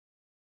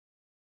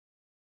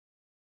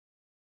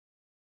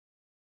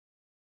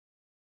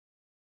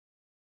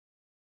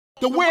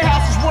The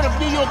Warehouse is one of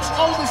New York's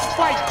oldest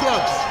fight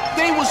clubs.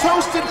 They was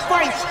hosting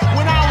fights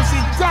when I was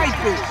in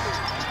diapers.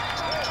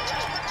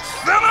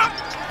 Sinner,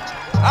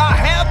 I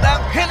have thy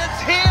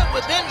penance here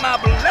within my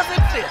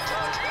blessed fist.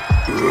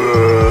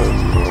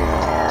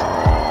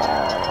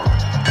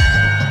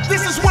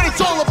 This is what it's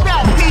all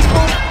about,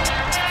 people.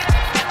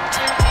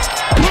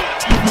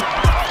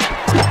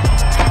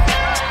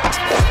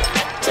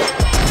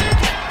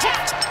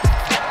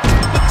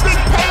 The big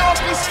payoff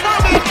is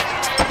coming.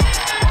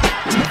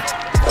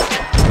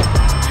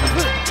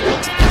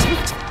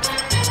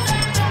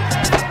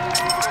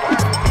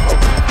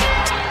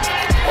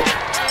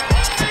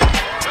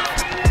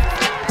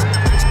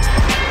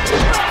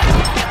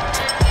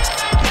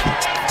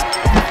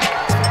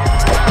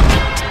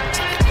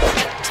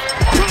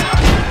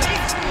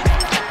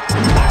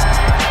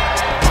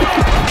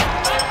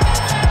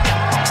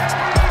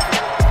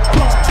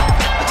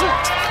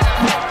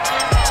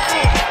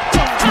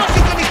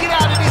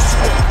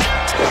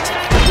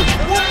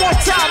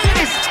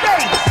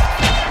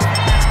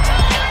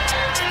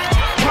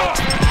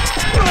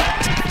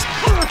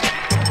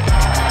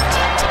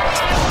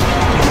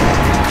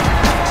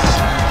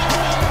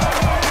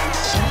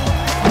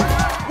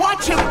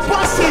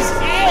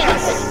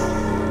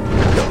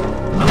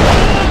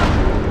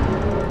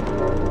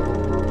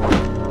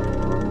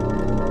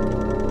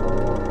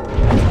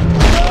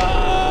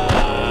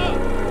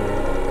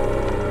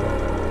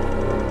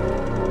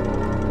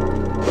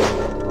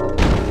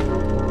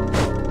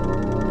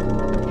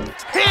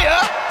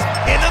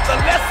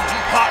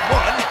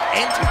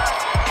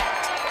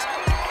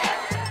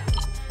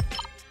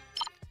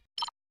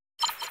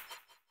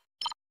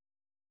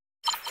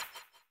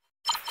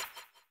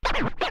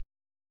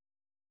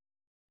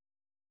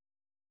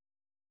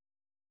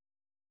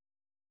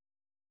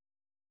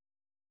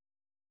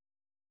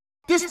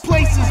 This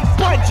place is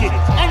budget.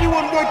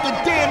 Anyone worth a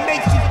damn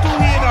makes it through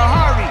here in a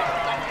hurry.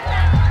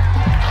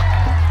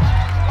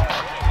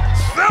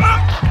 Sinner,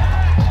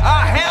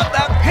 I have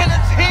thy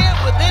penance here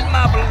within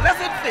my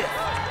blessed fist.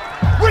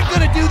 We're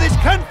gonna do this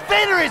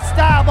Confederate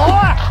style,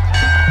 boy!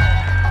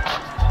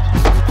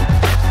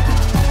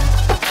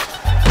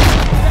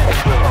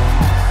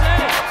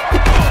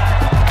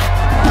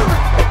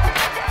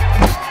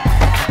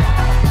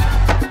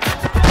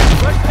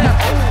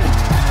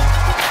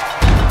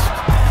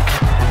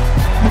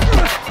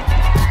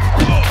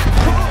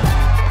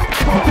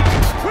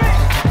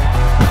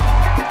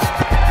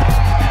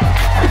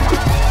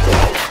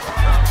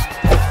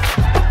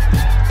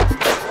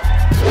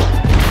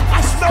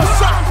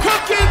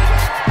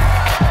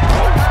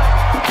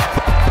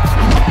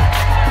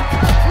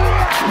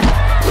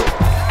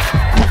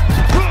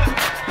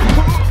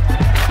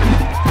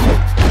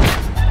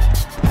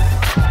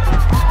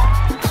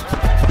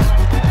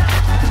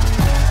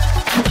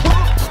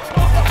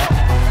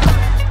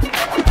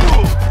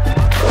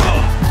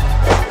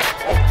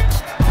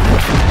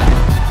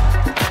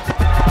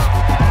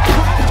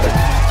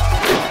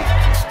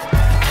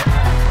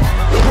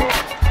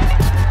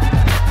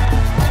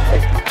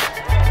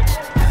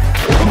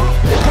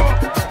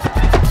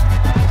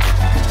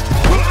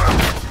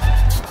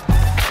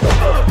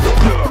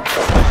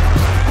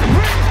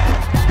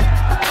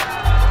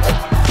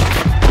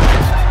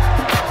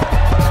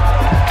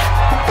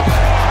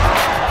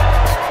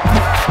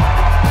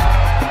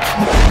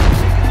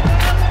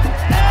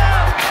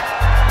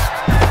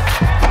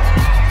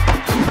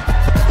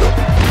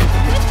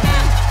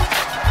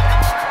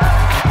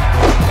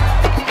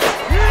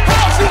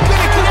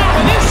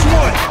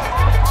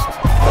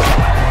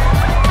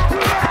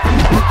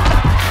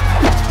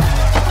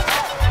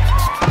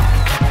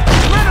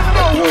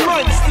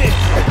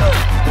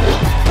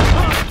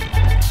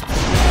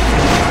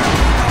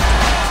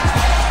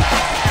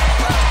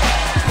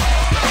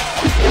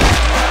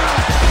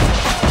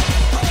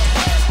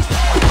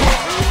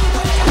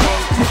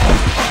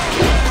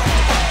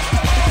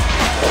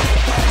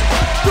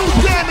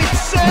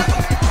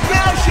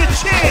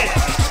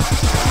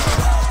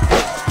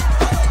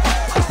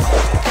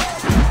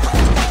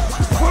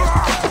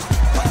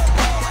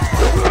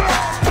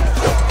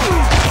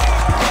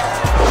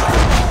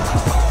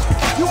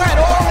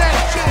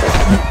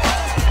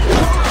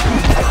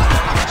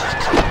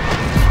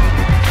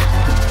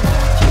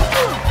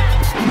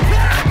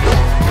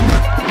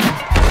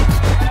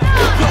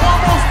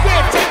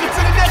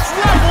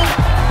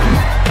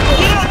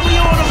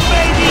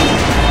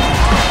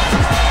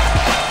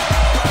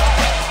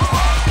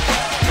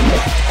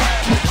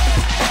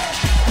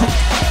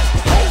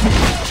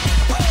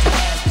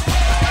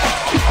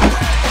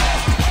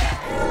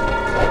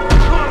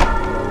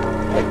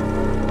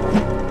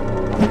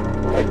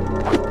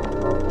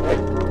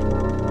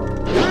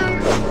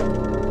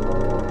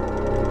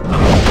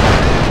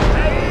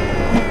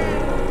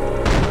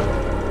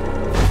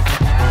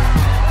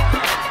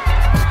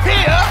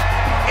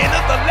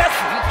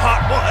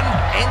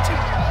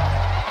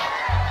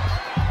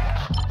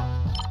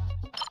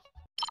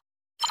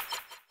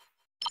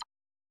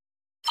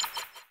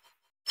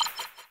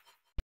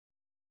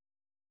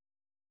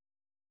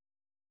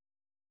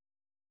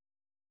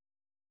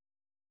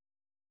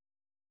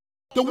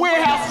 The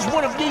Warehouse is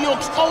one of New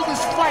York's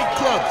oldest fight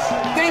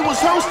clubs. They was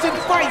hosting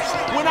fights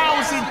when I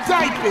was in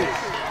diapers.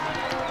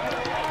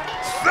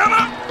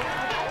 Sinner,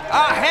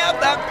 I have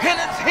that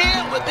penance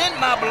here within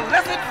my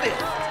blessed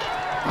fist.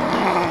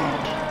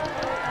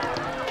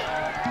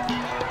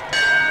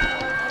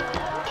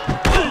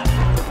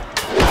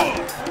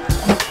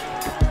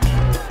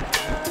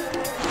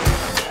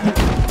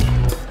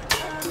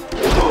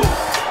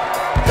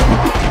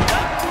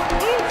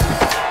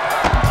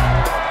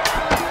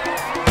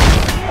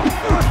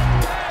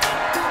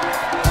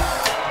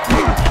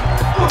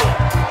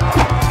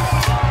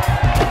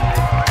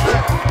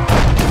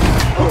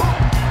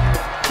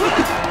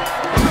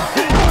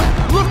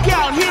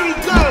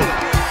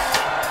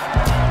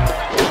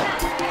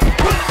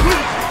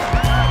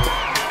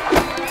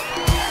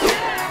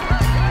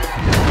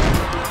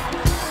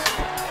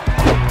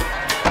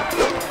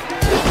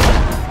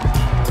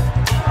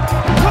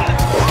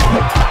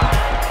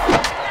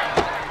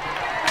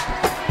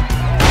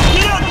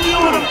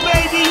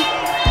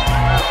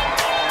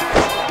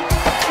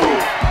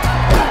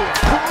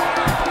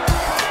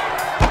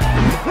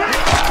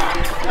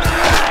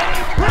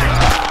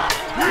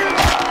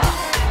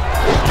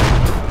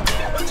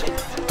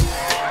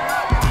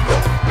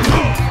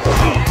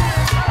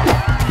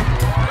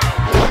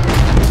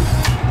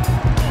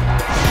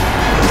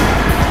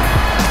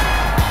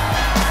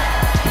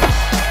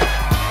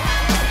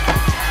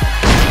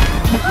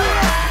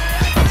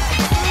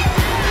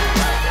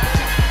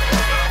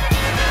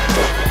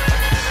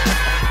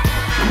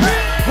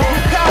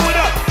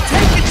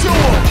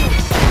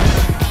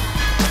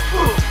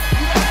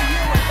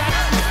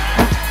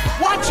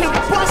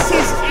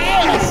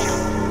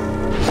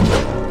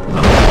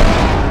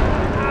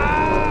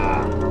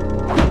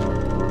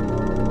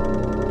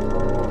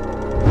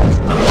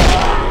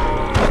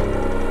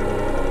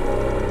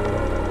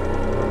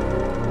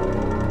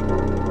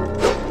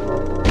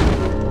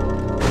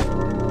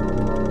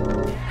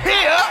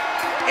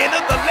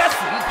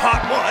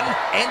 Part 1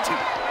 and 2.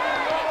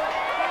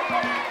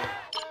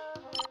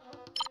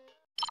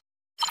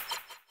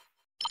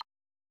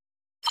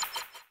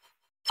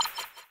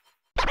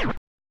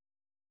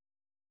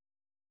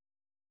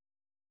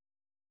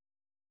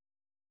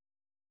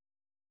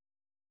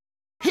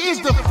 Here's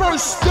the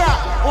first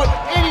stop on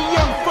any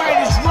young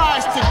fighter's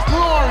rise to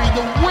glory,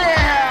 the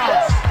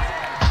Warehouse.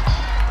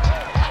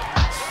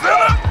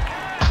 Sinner,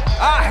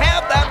 I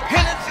have that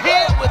penance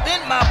here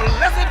within my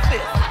blessed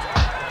fist.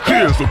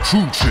 Here's a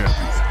true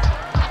champion.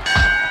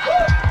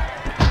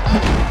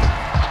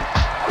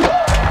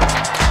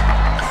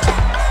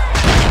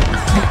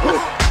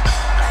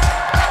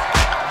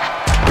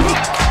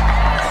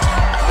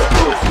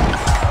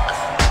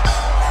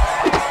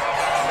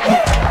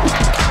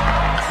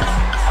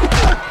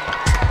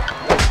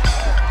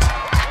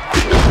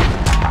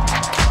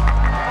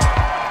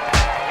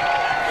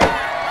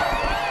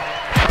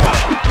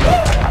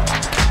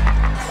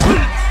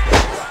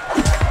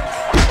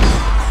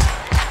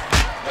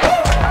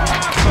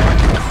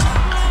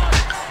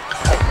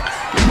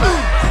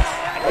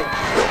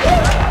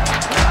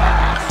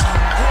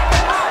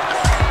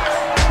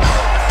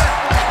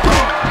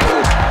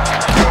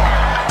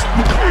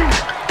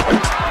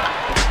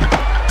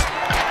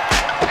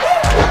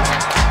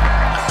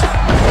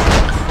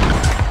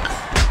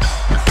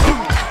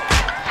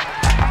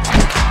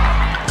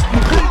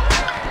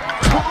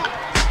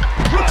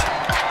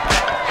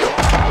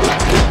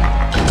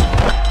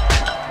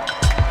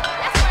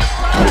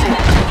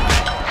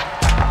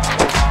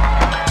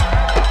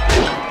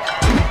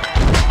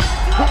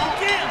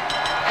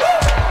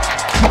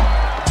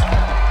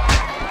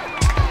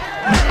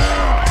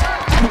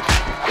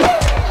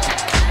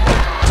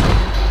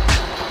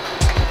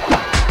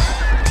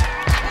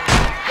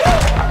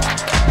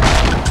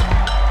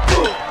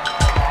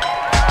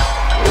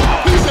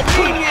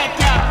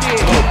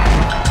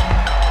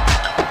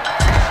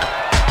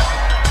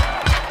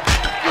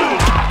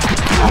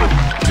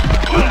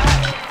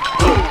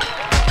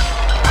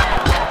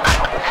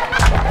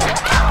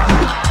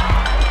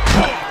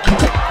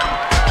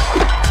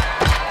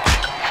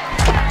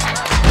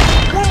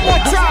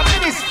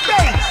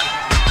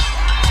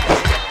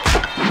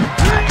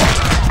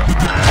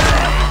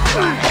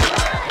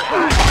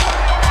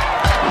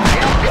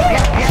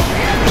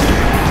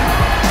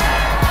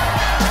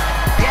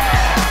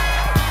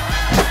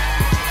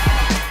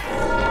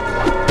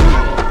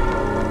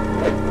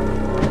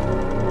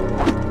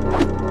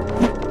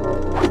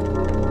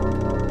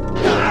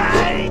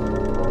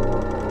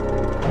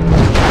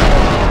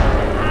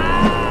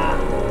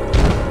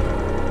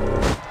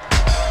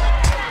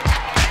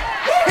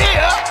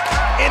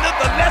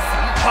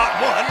 Part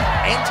 1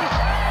 and 2.